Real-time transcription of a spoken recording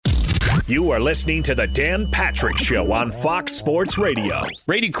You are listening to the Dan Patrick Show on Fox Sports Radio.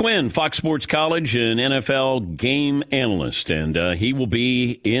 Brady Quinn, Fox Sports College and NFL game analyst, and he will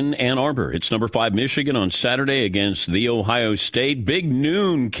be in Ann Arbor. It's number 5 Michigan on Saturday against the Ohio State. Big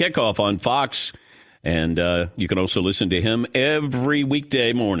noon kickoff on Fox, and you can also listen to him every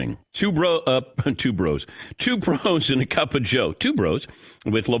weekday morning. Two pros and a cup of Joe. Two bros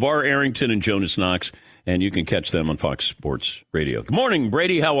with LeVar Arrington and Jonas Knox. And you can catch them on Fox Sports Radio. Good morning,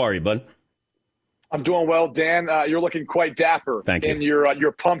 Brady. How are you, bud? I'm doing well, Dan. You're looking quite dapper. Thank you. In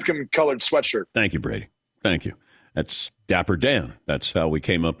your pumpkin-colored sweatshirt. Thank you, Brady. Thank you. That's Dapper Dan. That's how we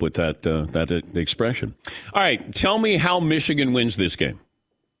came up with that expression. All right, tell me how Michigan wins this game.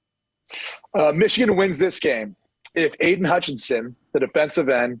 Michigan wins this game if Aiden Hutchinson, the defensive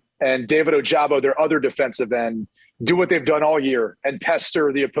end, and David Ojabo, their other defensive end, do what they've done all year and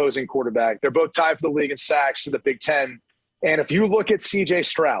pester the opposing quarterback. They're both tied for the league in sacks in the Big Ten. And if you look at C.J.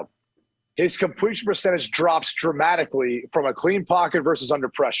 Stroud, his completion percentage drops dramatically from a clean pocket versus under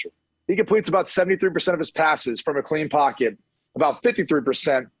pressure. He completes about 73% of his passes from a clean pocket, about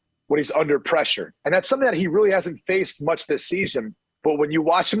 53% when he's under pressure. And that's something that he really hasn't faced much this season. But when you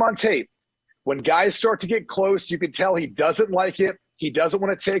watch him on tape, when guys start to get close, you can tell he doesn't like it. He doesn't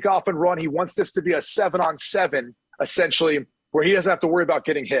want to take off and run. He wants this to be a 7-on-7, essentially, where he doesn't have to worry about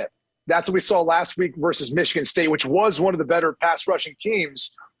getting hit. That's what we saw last week versus Michigan State, which was one of the better pass rushing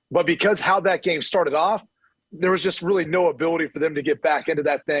teams. But because how that game started off, there was just really no ability for them to get back into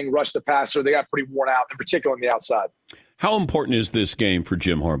that thing, rush the passer. They got pretty worn out, in particular on the outside. How important is this game for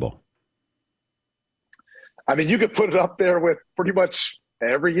Jim Harbaugh? I mean, you could put it up there with pretty much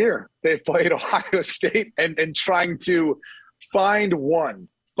every year they've played Ohio State and trying to find a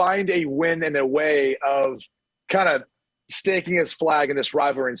win in a way of kind of staking his flag in this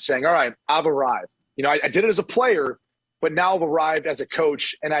rivalry and saying, all right, I've arrived. You know, I did it as a player, but now I've arrived as a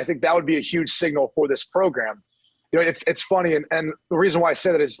coach. And I think that would be a huge signal for this program. You know, it's funny. And the reason why I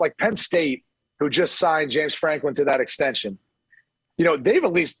say that is like Penn State, who just signed James Franklin to that extension, you know, they've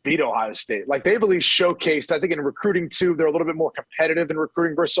at least beat Ohio State. Like they've at least showcased, I think in recruiting too, they're a little bit more competitive in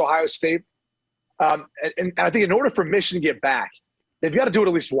recruiting versus Ohio State. And I think in order for Michigan to get back, they've got to do it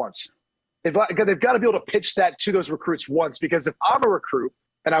at least once. They've got to be able to pitch that to those recruits once, because if I'm a recruit,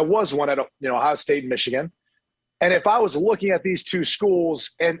 and I was one at Ohio State and Michigan, and if I was looking at these two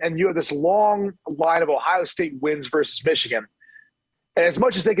schools and you have this long line of Ohio State wins versus Michigan, and as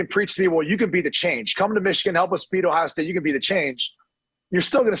much as they can preach to me, well, you can be the change. Come to Michigan, help us beat Ohio State, you can be the change. You're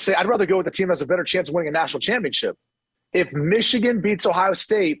still going to say, I'd rather go with the team that has a better chance of winning a national championship. If Michigan beats Ohio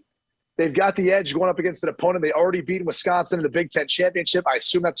State, they've got the edge going up against an opponent. They already beat Wisconsin in the Big Ten championship. I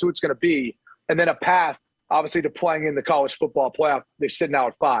assume that's who it's going to be. And then a path, obviously, to playing in the college football playoff. They sit now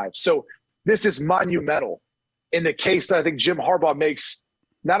at 5. So this is monumental in the case that I think Jim Harbaugh makes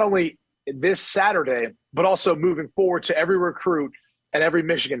not only this Saturday, but also moving forward to every recruit and every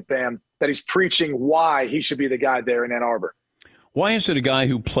Michigan fan that he's preaching why he should be the guy there in Ann Arbor. Why is it a guy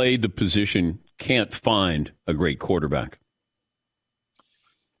who played the position can't find a great quarterback?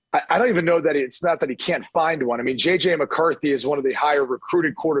 I don't even know that it's not that he can't find one. I mean, J.J. McCarthy is one of the higher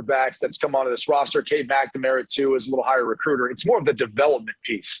recruited quarterbacks that's come onto this roster. Cade McNamara, too, is a little higher recruiter. It's more of the development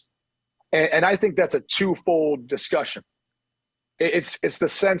piece. And I think that's a twofold discussion. It's the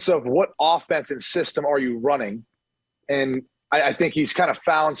sense of what offense and system are you running? And I think he's kind of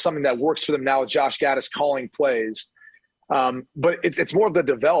found something that works for them now with Josh Gaddis calling plays. But it's more of the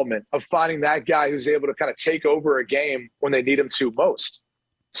development of finding that guy who's able to kind of take over a game when they need him to most.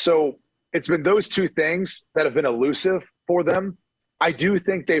 So it's been those two things that have been elusive for them. I do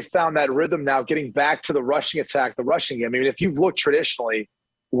think they've found that rhythm now, getting back to the rushing attack, the rushing game. I mean, if you've looked traditionally,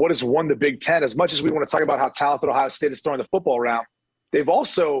 what has won the Big Ten, as much as we want to talk about how talented Ohio State is throwing the football around, they've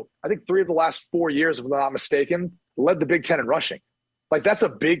also, I think 3 of the last 4 years, if I'm not mistaken, led the Big Ten in rushing. Like, that's a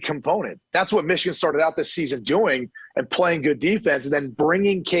big component. That's what Michigan started out this season doing, and playing good defense, and then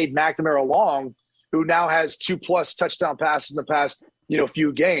bringing Cade McNamara along, who now has 2+ touchdown passes in the past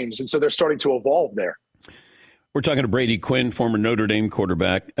few games. And so they're starting to evolve there. We're talking to Brady Quinn, former Notre Dame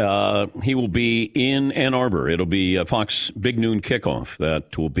quarterback. He will be in Ann Arbor. It'll be a Fox Big Noon kickoff.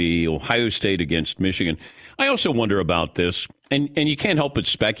 That will be Ohio State against Michigan. I also wonder about this, and you can't help but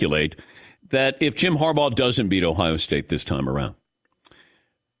speculate, that if Jim Harbaugh doesn't beat Ohio State this time around,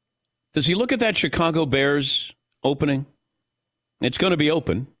 does he look at that Chicago Bears opening? It's going to be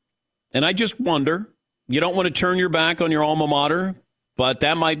open. And I just wonder, you don't want to turn your back on your alma mater, but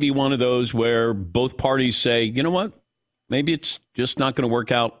that might be one of those where both parties say, you know what, maybe it's just not going to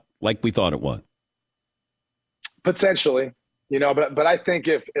work out like we thought it would. Potentially, but I think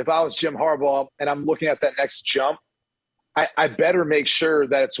if I was Jim Harbaugh and I'm looking at that next jump, I better make sure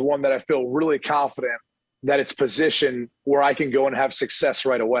that it's one that I feel really confident that it's positioned where I can go and have success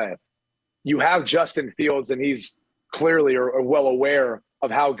right away. You have Justin Fields, and he's clearly or well aware of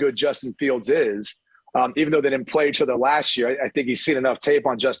how good Justin Fields is. Even though they didn't play each other last year, I think he's seen enough tape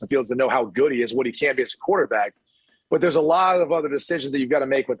on Justin Fields to know how good he is, what he can be as a quarterback. But there's a lot of other decisions that you've got to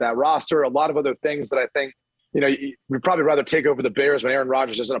make with that roster, a lot of other things that I think, we'd probably rather take over the Bears when Aaron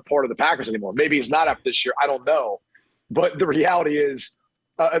Rodgers isn't a part of the Packers anymore. Maybe he's not after this year. I don't know. But the reality is,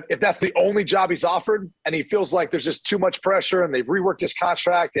 if that's the only job he's offered and he feels like there's just too much pressure and they've reworked his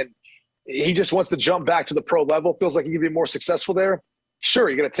contract and he just wants to jump back to the pro level, feels like he can be more successful there, sure,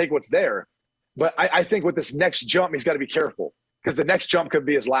 you're going to take what's there. But I think with this next jump, he's got to be careful because the next jump could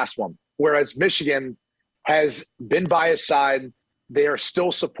be his last one. Whereas Michigan has been by his side. They are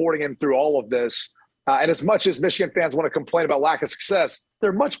still supporting him through all of this. And as much as Michigan fans want to complain about lack of success,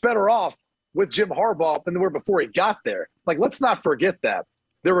 they're much better off with Jim Harbaugh than they were before he got there. Like, let's not forget that.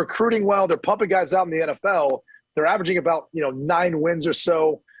 They're recruiting well. They're pumping guys out in the NFL. They're averaging about, 9 wins or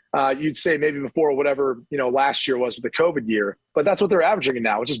so. You'd say maybe before whatever, last year was with the COVID year. But that's what they're averaging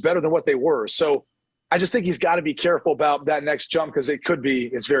now, which is better than what they were. So I just think he's got to be careful about that next jump because it could be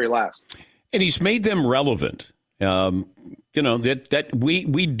his very last. And he's made them relevant. That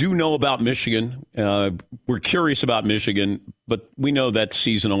we do know about Michigan. We're curious about Michigan, but we know that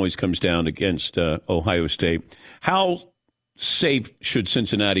season always comes down against Ohio State. How safe should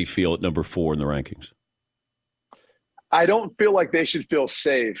Cincinnati feel at number 4 in the rankings? I don't feel like they should feel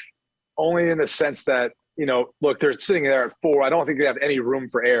safe, only in the sense that, look, they're sitting there at 4. I don't think they have any room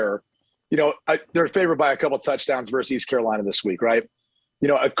for error. They're favored by a couple touchdowns versus East Carolina this week, right?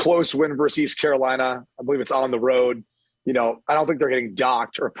 A close win versus East Carolina. I believe it's on the road. I don't think they're getting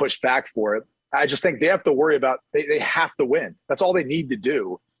docked or pushed back for it. I just think they have to worry about they have to win. That's all they need to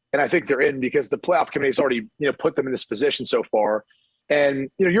do. And I think they're in because the playoff committee's already, put them in this position so far. And,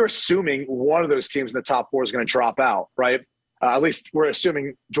 you're assuming one of those teams in the top 4 is going to drop out, right? At least we're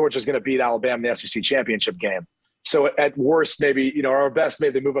assuming Georgia's going to beat Alabama in the SEC championship game. So at worst, maybe, or at best,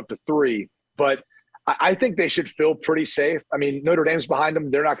 maybe they move up to 3. But I think they should feel pretty safe. I mean, Notre Dame's behind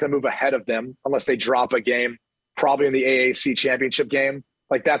them. They're not going to move ahead of them unless they drop a game, probably in the AAC championship game.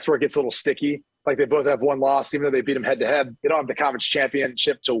 Like, that's where it gets a little sticky. Like, they both have one loss, even though they beat them head-to-head. They don't have the conference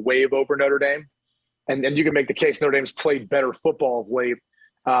championship to wave over Notre Dame. And you can make the case Notre Dame's played better football of late,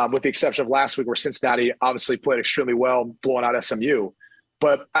 with the exception of last week where Cincinnati obviously played extremely well, blowing out SMU.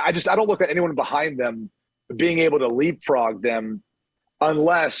 But I don't look at anyone behind them being able to leapfrog them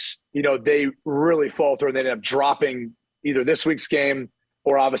unless, they really falter and they end up dropping either this week's game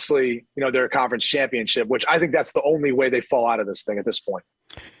or obviously, their conference championship, which I think that's the only way they fall out of this thing at this point.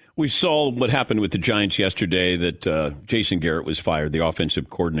 We saw what happened with the Giants yesterday, that Jason Garrett was fired, the offensive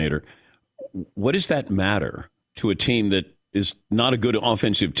coordinator. What does that matter to a team that is not a good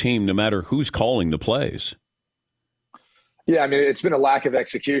offensive team, no matter who's calling the plays? Yeah, I mean, it's been a lack of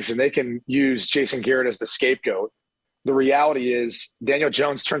execution. They can use Jason Garrett as the scapegoat. The reality is Daniel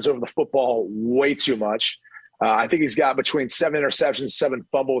Jones turns over the football way too much. I think he's got between 7 interceptions, 7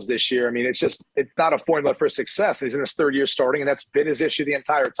 fumbles this year. I mean, it's not a formula for success. He's in his 3rd year starting, and that's been his issue the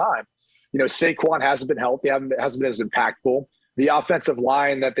entire time. Saquon hasn't been healthy, hasn't been as impactful. The offensive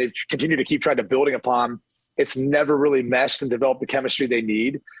line that they've continued to keep trying to building upon, it's never really meshed and developed the chemistry they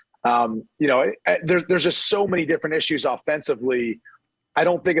need. There's just so many different issues offensively. I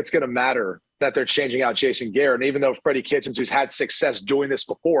don't think it's going to matter that they're changing out Jason Garrett. And even though Freddie Kitchens, who's had success doing this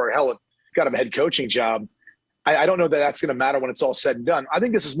before, hell, got him a head coaching job, I don't know that that's going to matter when it's all said and done. I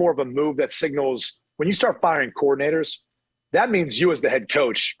think this is more of a move that signals when you start firing coordinators, that means you as the head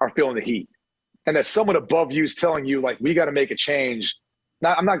coach are feeling the heat. And that someone above you is telling you, like, we got to make a change.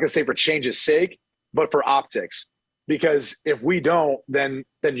 Now, I'm not going to say for change's sake, but for optics. Because if we don't, then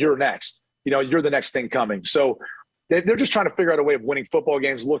you're next. You're the next thing coming. So they're just trying to figure out a way of winning football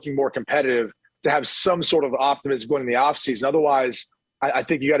games, looking more competitive, to have some sort of optimism going in the offseason. Otherwise, I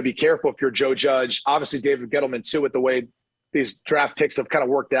think you got to be careful if you're Joe Judge. Obviously, David Gettleman, too, with the way these draft picks have kind of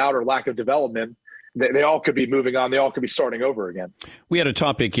worked out or lack of development. They all could be moving on. They all could be starting over again. We had a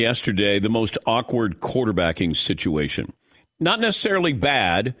topic yesterday, the most awkward quarterbacking situation. Not necessarily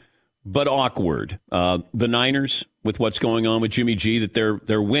bad, but awkward. The Niners, with what's going on with Jimmy G, that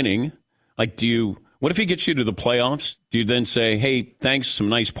they're winning. Like, what if he gets you to the playoffs? Do you then say, hey, thanks, some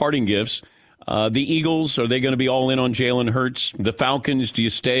nice parting gifts? The Eagles, are they going to be all in on Jalen Hurts? The Falcons, do you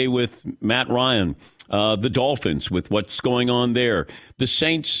stay with Matt Ryan? The Dolphins, with what's going on there. The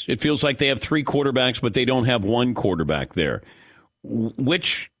Saints, it feels like they have 3 quarterbacks, but they don't have 1 quarterback there.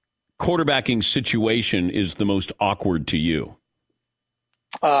 Which quarterbacking situation is the most awkward to you?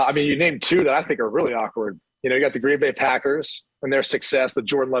 You named 2 that I think are really awkward. You got the Green Bay Packers and their success with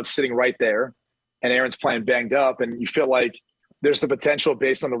Jordan Love sitting right there, and Aaron's playing banged up, and you feel like there's the potential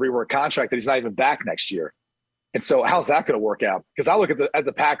based on the rework contract that he's not even back next year. And so how's that going to work out? Because I look at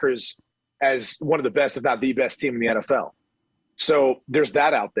the Packers as one of the best, if not the best team in the NFL. So there's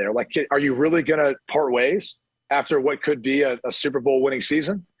that out there. Like, are you really going to part ways after what could be a Super Bowl winning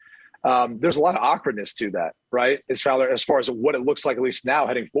season? There's a lot of awkwardness to that, right? As far as what it looks like, at least now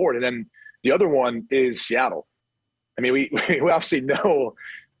heading forward. And then the other one is Seattle. I mean, we obviously know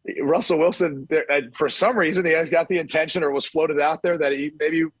Russell Wilson, for some reason, he has got the intention, or was floated out there, that he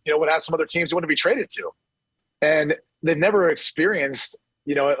maybe, would have some other teams he want to be traded to. And they've never experienced,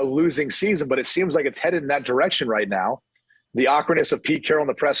 a losing season, but it seems like it's headed in that direction right now. The awkwardness of Pete Carroll in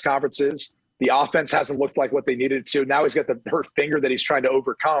the press conferences, the offense hasn't looked like what they needed to. Now he's got the hurt finger that he's trying to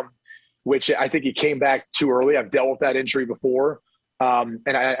overcome, which I think he came back too early. I've dealt with that injury before. And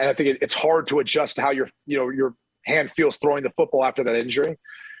I think it's hard to adjust to how your hand feels throwing the football after that injury.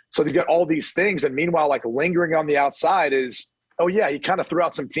 So you got all these things. And meanwhile, like, lingering on the outside is, oh yeah, he kind of threw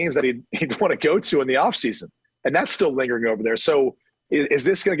out some teams that he'd want to go to in the offseason. And that's still lingering over there. So is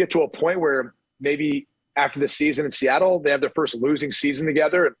this going to get to a point where maybe after the season in Seattle, they have their first losing season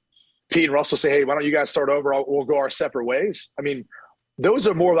together, and Pete and Russell say, hey, why don't you guys start over? We'll go our separate ways. I mean, those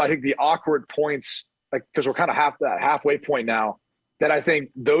are more, I think, the awkward points, like, because we're kind of that halfway point now, that I think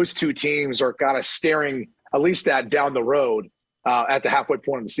those two teams are kind of staring at least at down the road at the halfway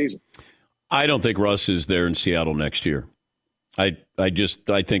point of the season. I don't think Russ is there in Seattle next year. I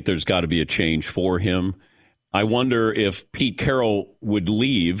think there's got to be a change for him. I wonder if Pete Carroll would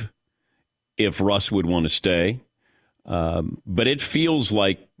leave, if Russ would want to stay. But it feels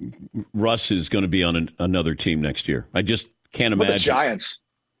like Russ is going to be on another team next year. I just can't imagine.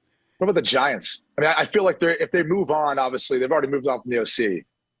 What about the Giants? I mean, I feel like if they move on, obviously they've already moved on from the OC.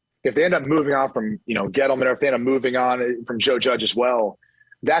 If they end up moving on from, Gettleman, or if they end up moving on from Joe Judge as well,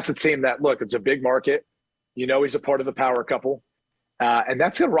 that's a team that, look, it's a big market. He's a part of the power couple. And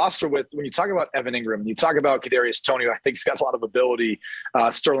that's a roster with, when you talk about Evan Ingram, you talk about Kadarius Toney, I think he's got a lot of ability.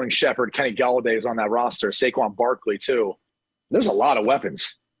 Sterling Shepard, Kenny Galladay is on that roster. Saquon Barkley too. There's a lot of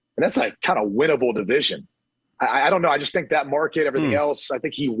weapons, and that's a kind of winnable division. I don't know. I just think that market, everything else, I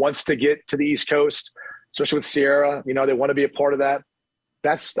think he wants to get to the East Coast, especially with Sierra. They want to be a part of that.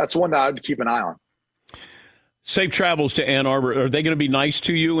 That's one that I would keep an eye on. Safe travels to Ann Arbor. Are they going to be nice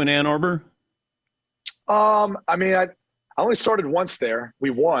to you in Ann Arbor? I mean, I only started once there. We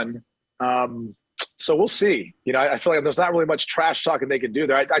won. So we'll see. I feel like there's not really much trash talking they can do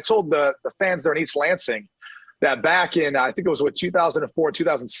there. I told the fans there in East Lansing that back in, I think it was 2004,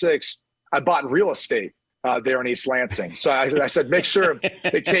 2006, I bought real estate there in East Lansing. So I said, make sure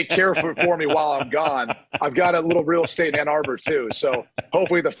they take care for me while I'm gone. I've got a little real estate in Ann Arbor too. So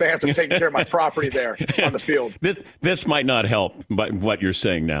hopefully the fans are taking care of my property there on the field. This might not help, but what you're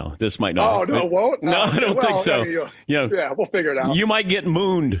saying now, this might not. Oh, no, it won't? No, I don't think so. Yeah, we'll figure it out. You might get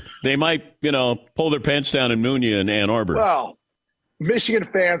mooned. They might, pull their pants down and moon you in Ann Arbor. Well, Michigan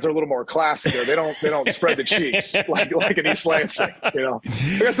fans are a little more classy there. They don't spread the cheeks like in East Lansing. I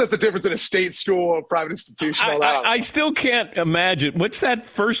guess that's the difference in a state school, a private institution. I still can't imagine. What's that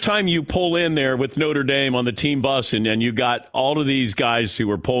first time you pull in there with Notre Dame on the team bus, and you got all of these guys who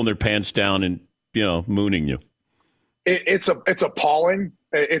were pulling their pants down and mooning you? It's appalling.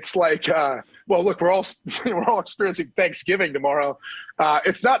 It's like, well, look, we're all experiencing Thanksgiving tomorrow.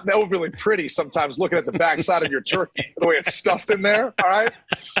 It's not overly pretty sometimes looking at the backside of your turkey, the way it's stuffed in there. All right,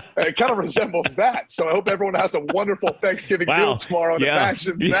 it kind of resembles that. So I hope everyone has a wonderful Thanksgiving meal tomorrow and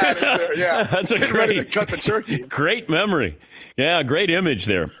imagines that is there. Yeah, that's ready to cut the turkey. Great memory. Yeah, great image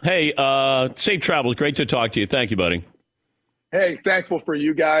there. Hey, safe travels. Great to talk to you. Thank you, buddy. Hey, thankful for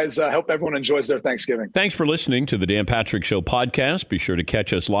you guys. I hope everyone enjoys their Thanksgiving. Thanks for listening to the Dan Patrick Show podcast. Be sure to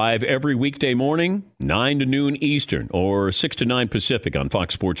catch us live every weekday morning, 9 to noon Eastern or 6 to 9 Pacific on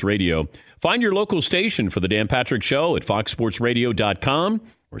Fox Sports Radio. Find your local station for the Dan Patrick Show at foxsportsradio.com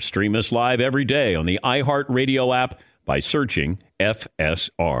or stream us live every day on the iHeartRadio app by searching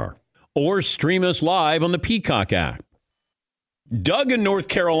FSR. Or stream us live on the Peacock app. Doug in North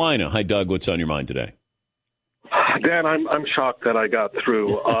Carolina. Hi, Doug. What's on your mind today? Dan, I'm shocked that I got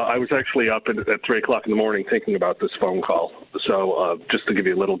through. I was actually up at 3 o'clock in the morning thinking about this phone call. So just to give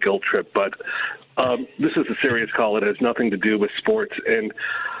you a little guilt trip. But this is a serious call. It has nothing to do with sports. And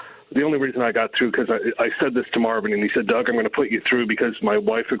the only reason I got through, because I said this to Marvin, and he said, Doug, I'm going to put you through because my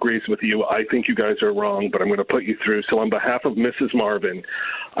wife agrees with you. I think you guys are wrong, but I'm going to put you through. So on behalf of Mrs. Marvin,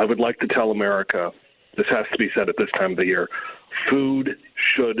 I would like to tell America, this has to be said at this time of the year, food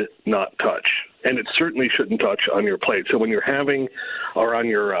should not touch. and it certainly shouldn't touch on your plate. So when you're having, or on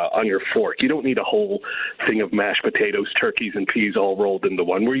your fork, you don't need a whole thing of mashed potatoes, turkeys, and peas all rolled into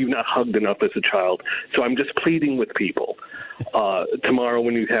one. Were you not hugged enough as a child? So I'm just pleading with people. Tomorrow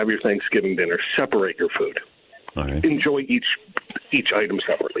when you have your Thanksgiving dinner, separate your food. All right. Enjoy each item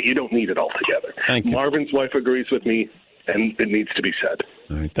separately. You don't need it all together. Thank you. Marvin's wife agrees with me, and it needs to be said.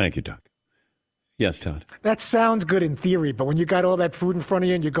 All right. Thank you, Doug. Yes, Todd. That sounds good in theory, but when you got all that food in front of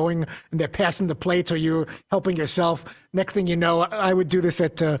you and you're going and they're passing the plates or you're helping yourself, next thing you know, I would do this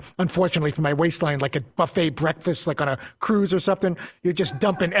at, unfortunately for my waistline, like a buffet breakfast, like on a cruise or something. You're just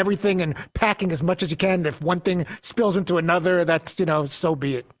dumping everything and packing as much as you can. If one thing spills into another, that's, so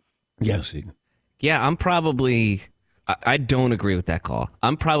be it. Yes, Eden. Yeah, I don't agree with that call.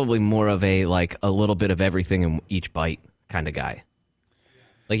 I'm probably more of a little bit of everything in each bite kind of guy.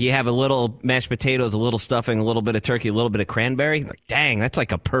 Like you have a little mashed potatoes, a little stuffing, a little bit of turkey, a little bit of cranberry. Like, dang, that's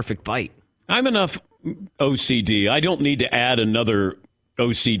like a perfect bite. I'm enough OCD. I don't need to add another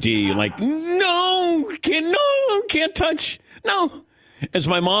OCD. Like, can't touch. No. As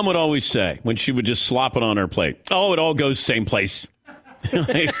my mom would always say when she would just slop it on her plate. Oh, it all goes same place.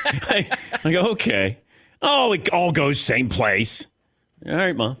 I go, okay. Oh, it all goes same place. All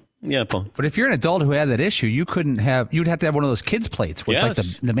right, Mom. Yeah, Paul. But if you're an adult who had that issue, you'd have to have one of those kids' plates where it's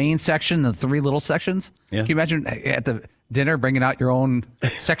like the main section, the three little sections. Yeah. Can you imagine at the dinner bringing out your own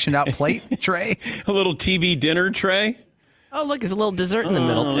sectioned out plate tray? A little TV dinner tray? Oh, look, there's a little dessert in the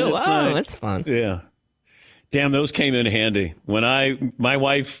middle, too. Nice. That's fun. Yeah. Damn, those came in handy. When my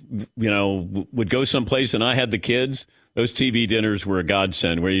wife, would go someplace and I had the kids, those TV dinners were a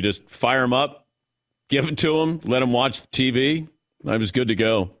godsend where you just fire them up, give it to them, let them watch the TV. I was good to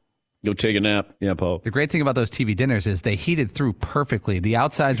go. Go take a nap. Yeah, Paul. The great thing about those TV dinners is they heated through perfectly. The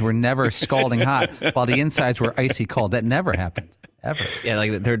outsides were never scalding hot, while the insides were icy cold. That never happened, ever. Yeah,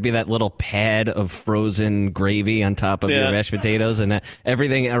 like there'd be that little pad of frozen gravy on top of your mashed potatoes, and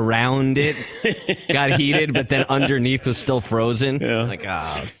everything around it got heated, but then underneath was still frozen. Yeah. Like,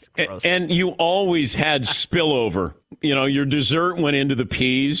 gross. And you always had spillover. Your dessert went into the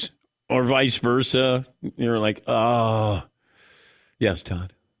peas or vice versa. You're like, oh. Yes,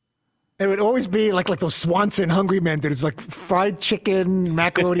 Todd. It would always be like those Swanson Hungry Men did. It's like fried chicken,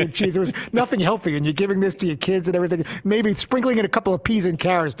 macaroni and cheese. There was nothing healthy, and you're giving this to your kids and everything. Maybe sprinkling in a couple of peas and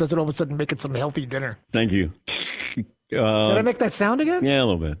carrots doesn't all of a sudden make it some healthy dinner. Thank you. Did I make that sound again? Yeah, a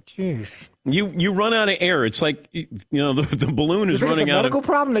little bit. Jeez. You run out of air. It's like the balloon is running out. It's a medical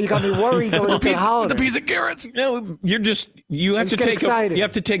problem. Now you got me worried going into the holiday. The peas and carrots. No, you have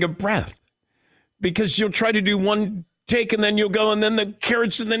to take a breath because you'll try to do one take and then you'll go and then the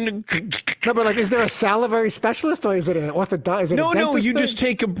carrots and then No, but is there a salivary specialist or is it an orthodontist? No, you just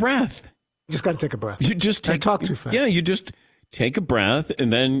take a breath. You just got to take a breath. You just I talk too fast. Yeah, you just take a breath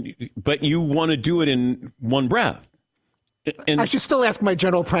but you want to do it in one breath. And I should still ask my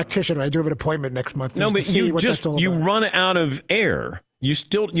general practitioner. I do have an appointment next month. No, but you run out of air. You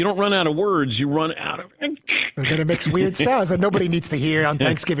don't run out of words. You run out of. And then it makes weird sounds that nobody needs to hear on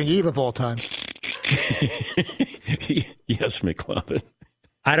Thanksgiving Eve of all time. Yes, McLovin.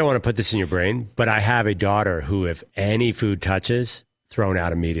 I don't want to put this in your brain, but I have a daughter who, if any food touches, thrown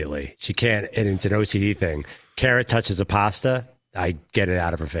out immediately. She can't, and it's an OCD thing. Carrot touches a pasta, I get it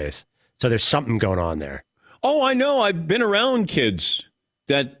out of her face. So there's something going on there. Oh, I know. I've been around kids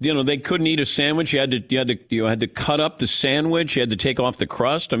that they couldn't eat a sandwich. You had to cut up the sandwich. You had to take off the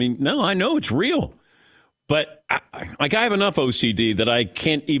crust. I mean, no, I know it's real, but I have enough OCD that I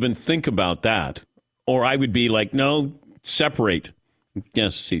can't even think about that. Or I would be like, no, separate.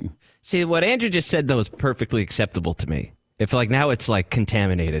 Yes, Seton. See, what Andrew just said, though, is perfectly acceptable to me. If now it's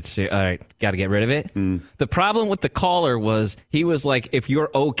contaminated, so, all right, got to get rid of it. The problem with the caller was he was like, if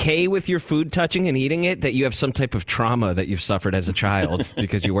you're okay with your food touching and eating it, that you have some type of trauma that you've suffered as a child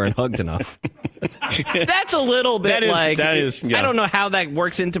because you weren't hugged enough. That's a little bit that is. Yeah. I don't know how that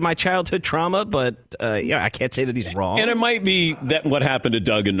works into my childhood trauma, but I can't say that he's wrong. And it might be that what happened to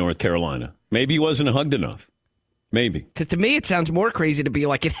Doug in North Carolina. Maybe he wasn't hugged enough. Maybe. Because to me, it sounds more crazy to be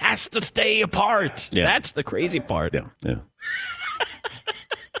like, it has to stay apart. Yeah. That's the crazy part. Yeah.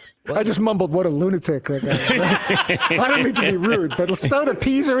 I just mumbled, what a lunatic. I don't mean to be rude, but so the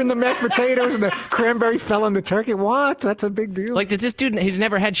peas are in the mashed potatoes and the cranberry fell in the turkey. What? That's a big deal. Does this dude, he's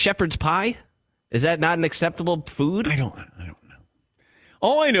never had shepherd's pie? Is that not an acceptable food? I don't know.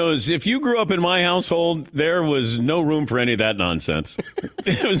 All I know is if you grew up in my household, there was no room for any of that nonsense.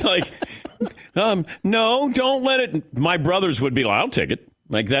 It was like, no, don't let it. My brothers would be like, I'll take it.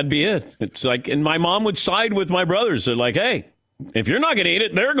 Like, that'd be it. It's like, and my mom would side with my brothers. They're like, hey, if you're not going to eat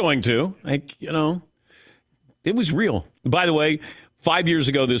it, they're going to. It was real. By the way, 5 years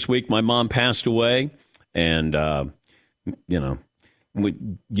ago this week, my mom passed away, and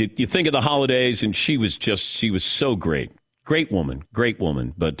you think of the holidays, and she was so great. Great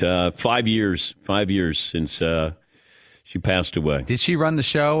woman. But 5 years since she passed away. Did she run the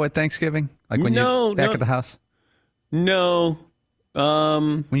show at Thanksgiving? Like when you're back at the house? No.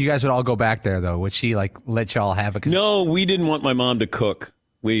 When you guys would all go back there, though, would she like let y'all have a? No, we didn't want my mom to cook.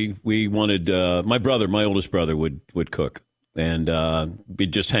 We wanted my oldest brother would cook, and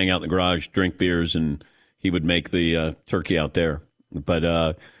we'd just hang out in the garage, drink beers, and he would make the turkey out there.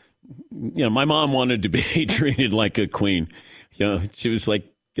 But my mom wanted to be treated like a queen. She was like,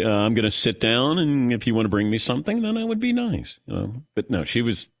 I'm going to sit down, and if you want to bring me something, then that would be nice. But no, she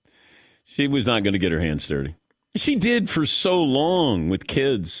was not going to get her hands dirty. She did for so long with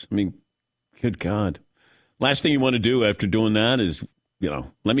kids. I mean, good God. Last thing you want to do after doing that is,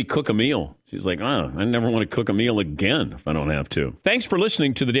 let me cook a meal. She's like, I never want to cook a meal again if I don't have to. Thanks for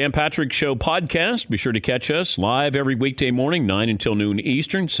listening to the Dan Patrick Show podcast. Be sure to catch us live every weekday morning, 9 until noon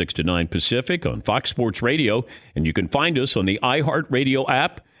Eastern, 6 to 9 Pacific on Fox Sports Radio. And you can find us on the iHeartRadio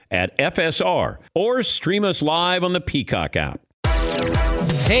app at FSR or stream us live on the Peacock app.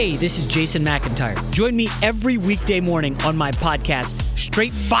 Hey, this is Jason McIntyre. Join me every weekday morning on my podcast,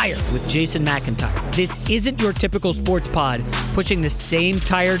 Straight Fire with Jason McIntyre. This isn't your typical sports pod pushing the same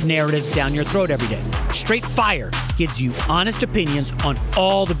tired narratives down your throat every day. Straight Fire gives you honest opinions on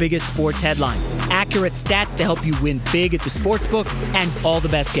all the biggest sports headlines, accurate stats to help you win big at the sportsbook, and all the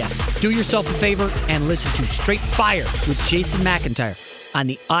best guests. Do yourself a favor and listen to Straight Fire with Jason McIntyre on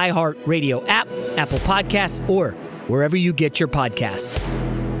the iHeartRadio app, Apple Podcasts, or wherever you get your podcasts.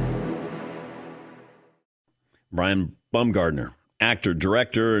 Brian Baumgartner, actor,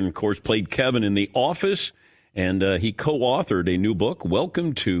 director, and of course played Kevin in The Office, and he co-authored a new book,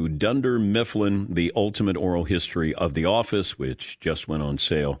 Welcome to Dunder Mifflin, The Ultimate Oral History of The Office, which just went on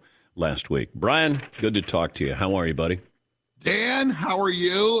sale last week. Brian, good to talk to you. How are you, buddy? Dan, how are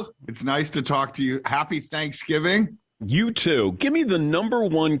you? It's nice to talk to you. Happy Thanksgiving. You too. Give me the number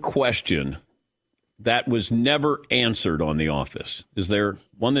one question that was never answered on The Office. Is there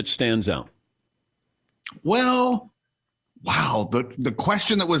one that stands out? Well, wow, the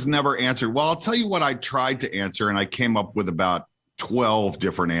question that was never answered. Well, I'll tell you what I tried to answer, and I came up with about 12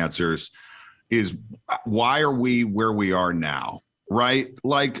 different answers, is why are we where we are now, right?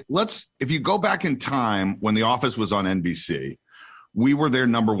 Like, if you go back in time when The Office was on NBC, we were their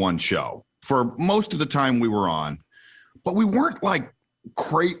number one show for most of the time we were on, but we weren't like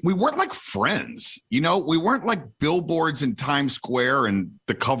we weren't like Friends, we weren't like billboards in Times Square and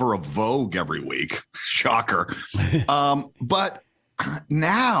the cover of Vogue every week. Shocker. But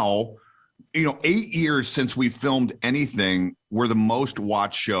now, 8 years since we filmed anything, we're the most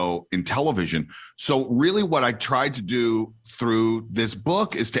watched show in television. So really what I tried to do through this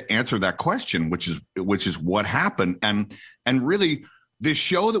book is to answer that question, which is what happened. And really this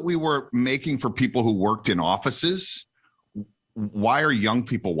show that we were making for people who worked in offices, why are young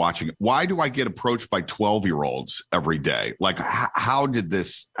people watching it? Why do I get approached by 12-year-olds every day? Like, how did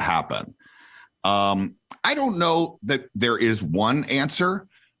this happen? I don't know that there is one answer,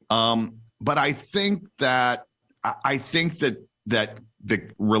 but I think that the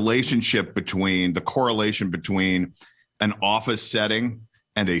relationship between the correlation between an office setting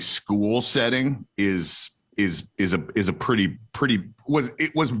and a school setting is a pretty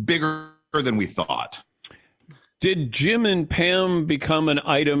was bigger than we thought. Did Jim and Pam become an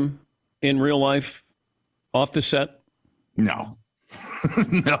item in real life off the set? No,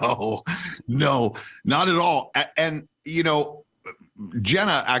 no, not at all. And,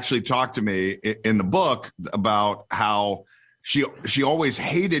 Jenna actually talked to me in the book about how she always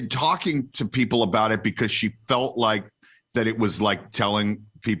hated talking to people about it because she felt like that it was like telling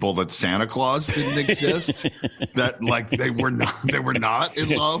people that Santa Claus didn't exist, that like they were not in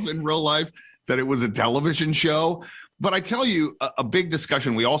love in real life, that it was a television show. But I tell you, a big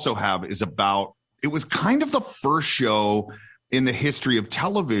discussion we also have is about, it was kind of the first show in the history of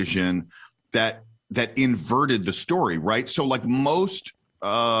television that inverted the story, right? So like most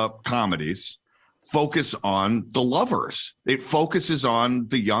comedies focus on the lovers. It focuses on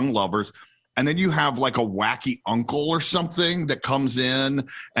the young lovers. And then you have like a wacky uncle or something that comes in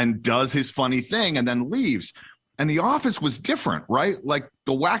and does his funny thing and then leaves. And The Office was different, right? Like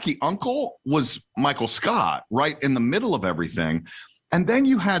the wacky uncle was Michael Scott right in the middle of everything. And then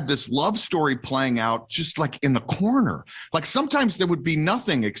you had this love story playing out just like in the corner. Like sometimes there would be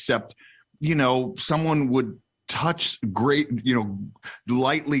nothing except, someone would touch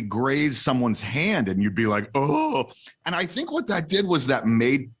lightly graze someone's hand and you'd be like, oh. And I think what that did was that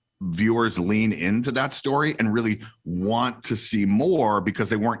made viewers lean into that story and really want to see more because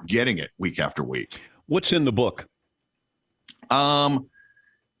they weren't getting it week after week. What's in the book?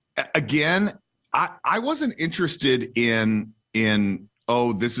 Again, I wasn't interested in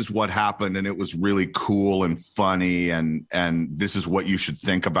oh, this is what happened and it was really cool and funny and this is what you should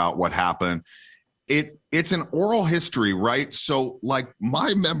think about what happened. It's an oral history, right? So like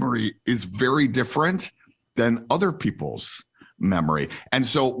my memory is very different than other people's memory. And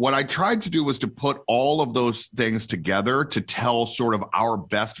so what I tried to do was to put all of those things together to tell sort of our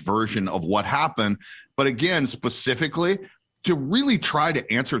best version of what happened. But again, specifically to really try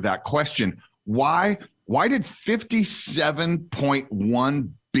to answer that question, why did 57.1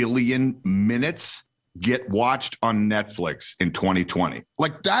 billion minutes get watched on Netflix in 2020?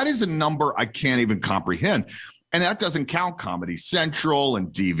 Like that is a number I can't even comprehend. And that doesn't count Comedy Central and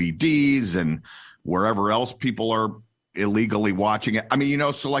DVDs and wherever else people are illegally watching it. I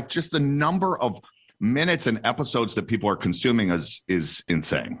mean, so like just the number of minutes and episodes that people are consuming is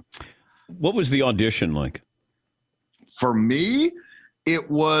insane. What was the audition like? For me, it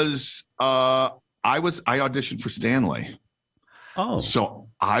was I auditioned for Stanley. Oh, so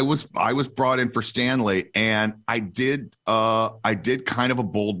I was brought in for Stanley, and I did kind of a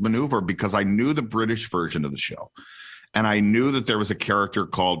bold maneuver because I knew the British version of the show, and I knew that there was a character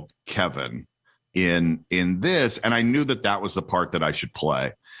called Kevin in this, and I knew that was the part that I should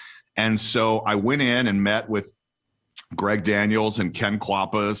play. And so I went in and met with Greg Daniels and Ken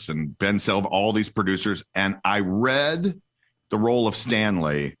Kwapis and Ben Silva, all these producers, and I read the role of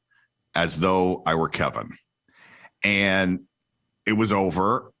Stanley as though I were Kevin. And it was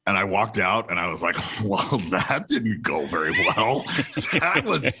over, and I walked out, and I was like, well, that didn't go very well. That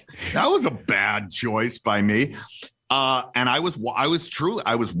was a bad choice by me. And I was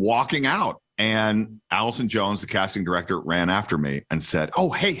walking out, and Allison Jones, the casting director, ran after me and said, oh,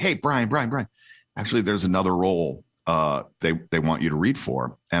 hey, Brian, actually, there's another role they want you to read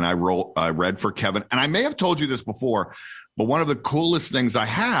for. And I read for Kevin. And I may have told you this before, but one of the coolest things I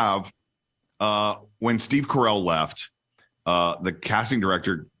have, when Steve Carell left, the casting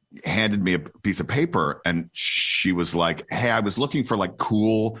director handed me a piece of paper, and she was like, hey, I was looking for like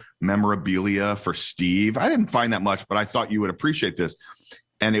cool memorabilia for Steve. I didn't find that much, but I thought you would appreciate this.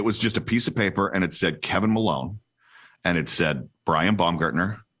 And it was just a piece of paper, and it said Kevin Malone, and it said Brian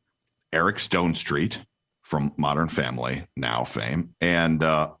Baumgartner, Eric Stone Street from Modern Family, now fame, and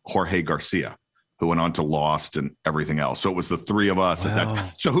Jorge Garcia, who went on to Lost and everything else. So it was the three of us at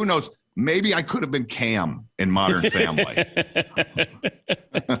that. So who knows? Maybe I could have been Cam in Modern Family.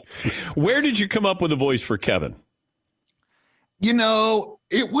 Where did you come up with a voice for Kevin?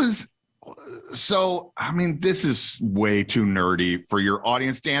 It was so, I mean, this is way too nerdy for your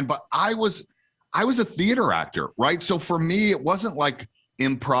audience, Dan, but I was a theater actor, right? So for me, it wasn't like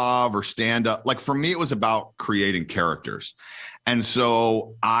improv or stand up. Like for me, it was about creating characters. And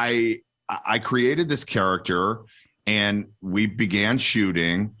so I created this character, and we began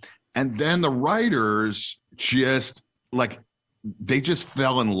shooting. And then the writers just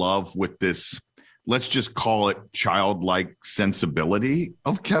fell in love with this, let's just call it childlike sensibility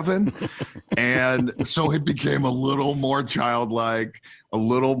of Kevin. And so it became a little more childlike, a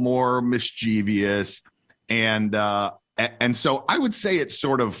little more mischievous. And so I would say it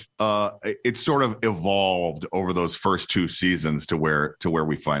sort of evolved over those first two seasons to where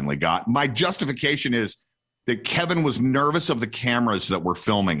we finally got. My justification is that Kevin was nervous of the cameras that were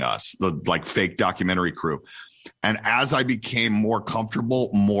filming us, the like fake documentary crew. And as I became more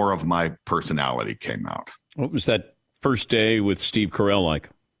comfortable, more of my personality came out. What was that first day with Steve Carell like?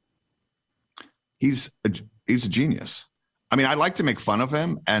 He's a genius. I mean, I like to make fun of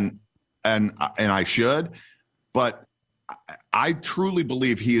him, and I should, but I truly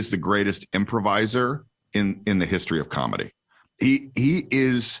believe he is the greatest improviser in the history of comedy. He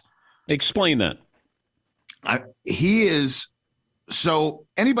is. Explain that. He is. So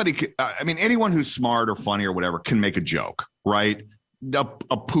anyone who's smart or funny or whatever can make a joke, right? A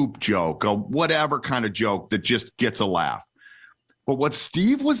poop joke, a whatever kind of joke that just gets a laugh. But what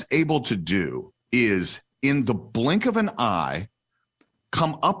Steve was able to do is, in the blink of an eye,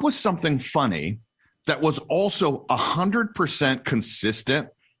 come up with something funny that was also 100% consistent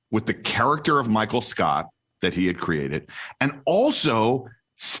with the character of Michael Scott that he had created, and also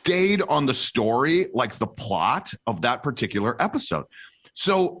stayed on the story, like the plot of that particular episode.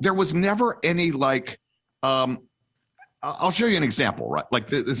 So there was never any I'll show you an example, right? Like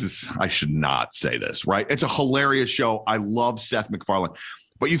this is, I should not say this, right? It's a hilarious show. I love Seth MacFarlane,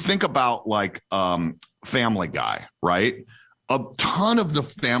 but you think about Family Guy, right? A ton of the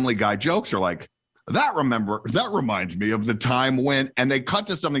Family Guy jokes are like, That reminds me of the time when, and they cut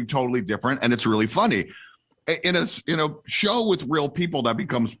to something totally different, and it's really funny. In a show with real people, that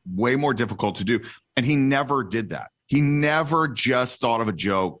becomes way more difficult to do. And he never did that. He never just thought of a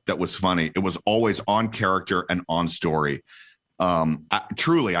joke that was funny. It was always on character and on story. I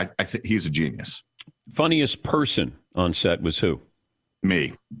think he's a genius. Funniest person on set was who?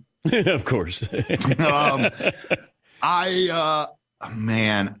 Me. Of course. Who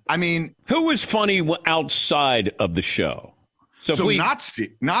was funny outside of the show?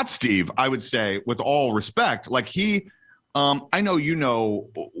 Not Steve, I would say, with all respect. Like I know you know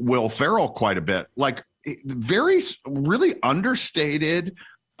Will Ferrell quite a bit. Like very, really understated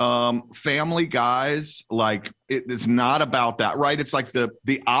family guys. Like it's not about that, right? It's like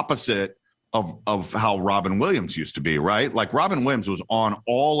the opposite of how Robin Williams used to be, right? Like Robin Williams was on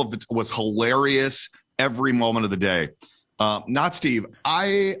was hilarious every moment of the day. Not Steve.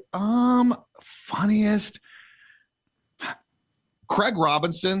 Funniest. Craig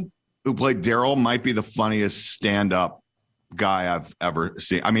Robinson, who played Daryl, might be the funniest stand-up guy I've ever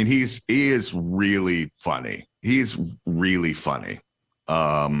seen. I mean, he is really funny. He's really funny.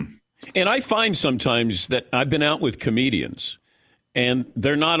 And I find sometimes that I've been out with comedians, and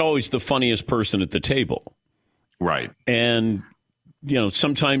they're not always the funniest person at the table. Right. And,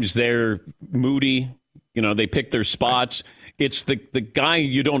 sometimes they're moody. They pick their spots. Right. It's the guy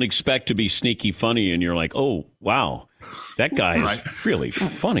you don't expect to be sneaky funny, and you're like, oh, wow, that guy is really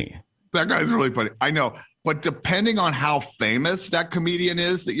funny. That guy's really funny. I know. But depending on how famous that comedian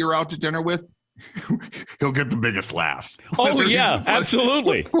is that you're out to dinner with, he'll get the biggest laughs. Oh, yeah,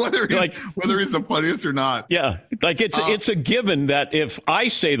 absolutely. Whether he's the funniest or not. Yeah, like it's a given that if I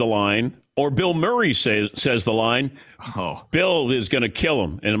say the line or Bill Murray says the line, Bill is going to kill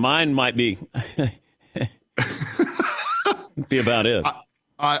him. And mine might be about it.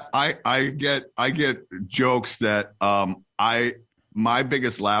 I get jokes that my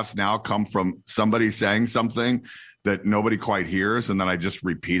biggest laughs now come from somebody saying something that nobody quite hears, and then I just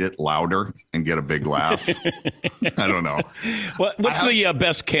repeat it louder and get a big laugh. I don't know. What's the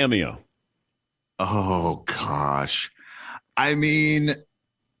best cameo? Oh gosh, I mean,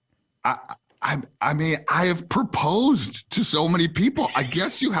 I have proposed to so many people. I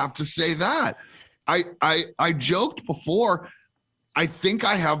guess you have to say that. I joked before. I think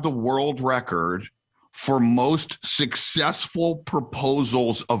I have the world record for most successful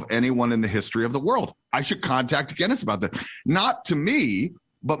proposals of anyone in the history of the world. I should contact Guinness about that. Not to me,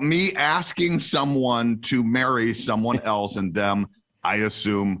 but me asking someone to marry someone else and them, I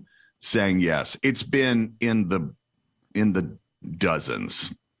assume, saying yes. It's been in the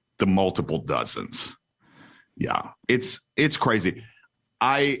dozens, the multiple dozens. Yeah, it's crazy.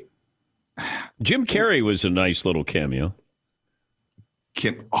 Jim Carrey was a nice little cameo.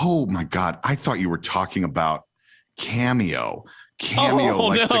 Oh my God! I thought you were talking about Cameo.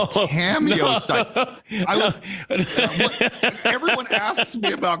 The Cameo site. Everyone asks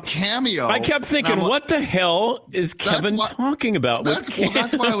me about Cameo. I kept thinking, what the hell is Kevin talking about? That's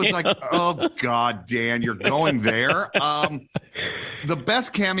why I was like, oh God, Dan, you're going there. The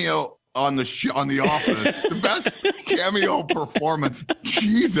best cameo on The Office, the best cameo performance.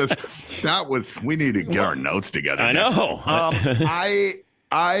 Jesus, we need to get our notes together. I know.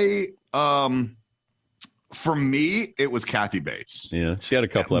 For me, it was Kathy Bates. Yeah, she had a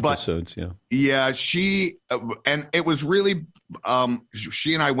couple episodes. Yeah, she and it was really.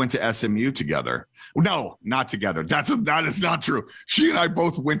 She and I went to SMU together. No, not together. That is not true. She and I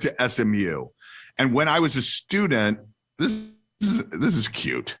both went to SMU, and when I was a student, this is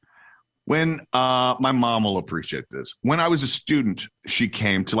cute. When my mom will appreciate this. When I was a student, she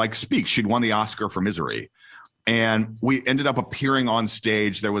came to speak. She'd won the Oscar for Misery. And we ended up appearing on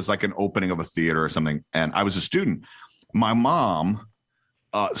stage. There was an opening of a theater or something. And I was a student. My mom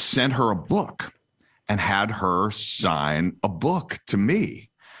sent her a book and had her sign a book to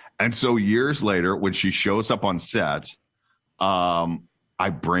me. And so years later, when she shows up on set, I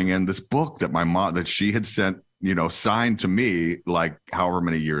bring in this book that she had sent, signed to me however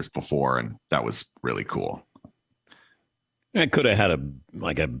many years before. And that was really cool. It could have had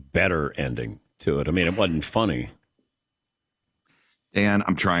a better ending to it. I mean, it wasn't funny. And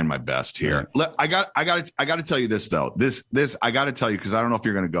I'm trying my best here. Right. I got to tell you this though. This I got to tell you because I don't know if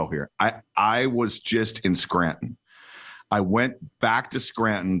you're going to go here. I was just in Scranton. I went back to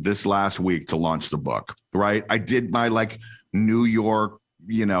Scranton this last week to launch the book. Right. I did my New York,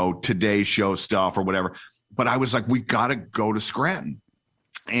 Today Show stuff or whatever. But I was like, we got to go to Scranton.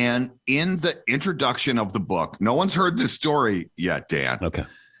 And in the introduction of the book, no one's heard this story yet, Dan. Okay.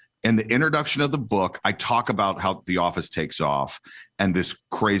 In the introduction of the book, I talk about how The Office takes off and this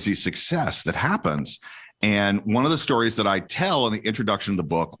crazy success that happens. And one of the stories that I tell in the introduction of the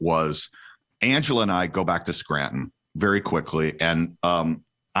book was Angela and I go back to Scranton very quickly. And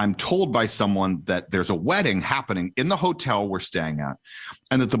I'm told by someone that there's a wedding happening in the hotel we're staying at,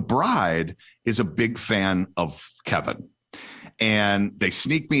 and that the bride is a big fan of Kevin. And they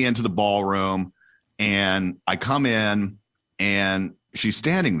sneak me into the ballroom, and I come in, and she's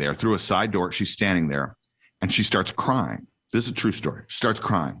standing there through a side door. She's standing there, and she starts crying. This is a true story. She starts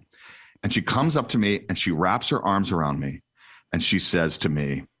crying, and she comes up to me, and she wraps her arms around me, and she says to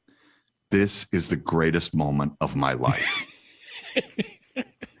me, "This is the greatest moment of my life."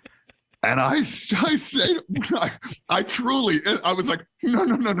 And I say, I truly, I was like,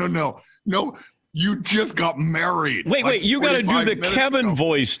 no, you just got married. Wait, you got to do the Kevin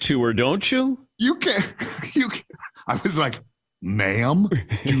voice to her, don't you? You can't. I was like, ma'am,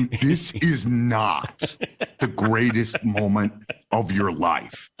 dude, this is not the greatest moment of your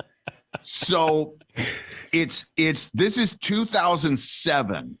life. So this is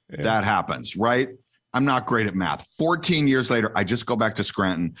 2007 that happens, right? I'm not great at math. 14 years later, I just go back to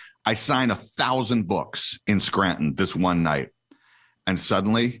Scranton. I sign 1,000 books in Scranton this one night. And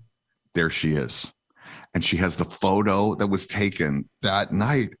suddenly, there she is. And she has the photo that was taken that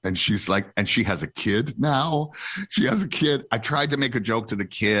night. And she's like, and she has a kid now. She has a kid. I tried to make a joke to the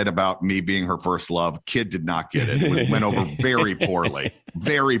kid about me being her first love. Kid did not get it. It went over very poorly,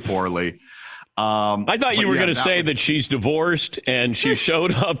 very poorly. I thought you were going to say that she's divorced and she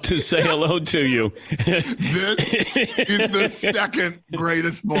showed up to say hello to you. This is the second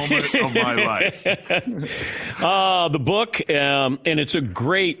greatest moment of my life. The book, and it's a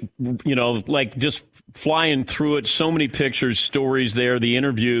great, like just flying through it. So many pictures, stories there, the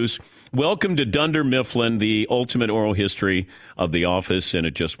interviews. Welcome to Dunder Mifflin, the ultimate oral history of The Office, and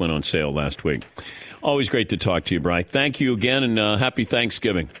it just went on sale last week. Always great to talk to you, Bri. Thank you again, and happy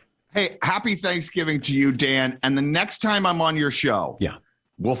Thanksgiving. Hey, happy Thanksgiving to you, Dan. And the next time I'm on your show,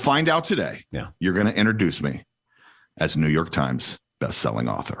 we'll find out today. Yeah. You're going to introduce me as New York Times bestselling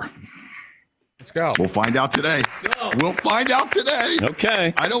author. Let's go. We'll find out today. We'll find out today.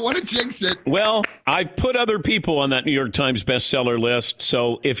 Okay. I don't want to jinx it. Well, I've put other people on that New York Times bestseller list.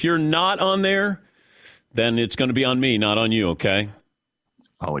 So if you're not on there, then it's going to be on me, not on you, okay?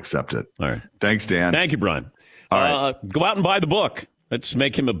 I'll accept it. All right. Thanks, Dan. Thank you, Brian. All right. Go out and buy the book. Let's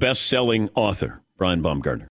make him a best-selling author, Brian Baumgartner.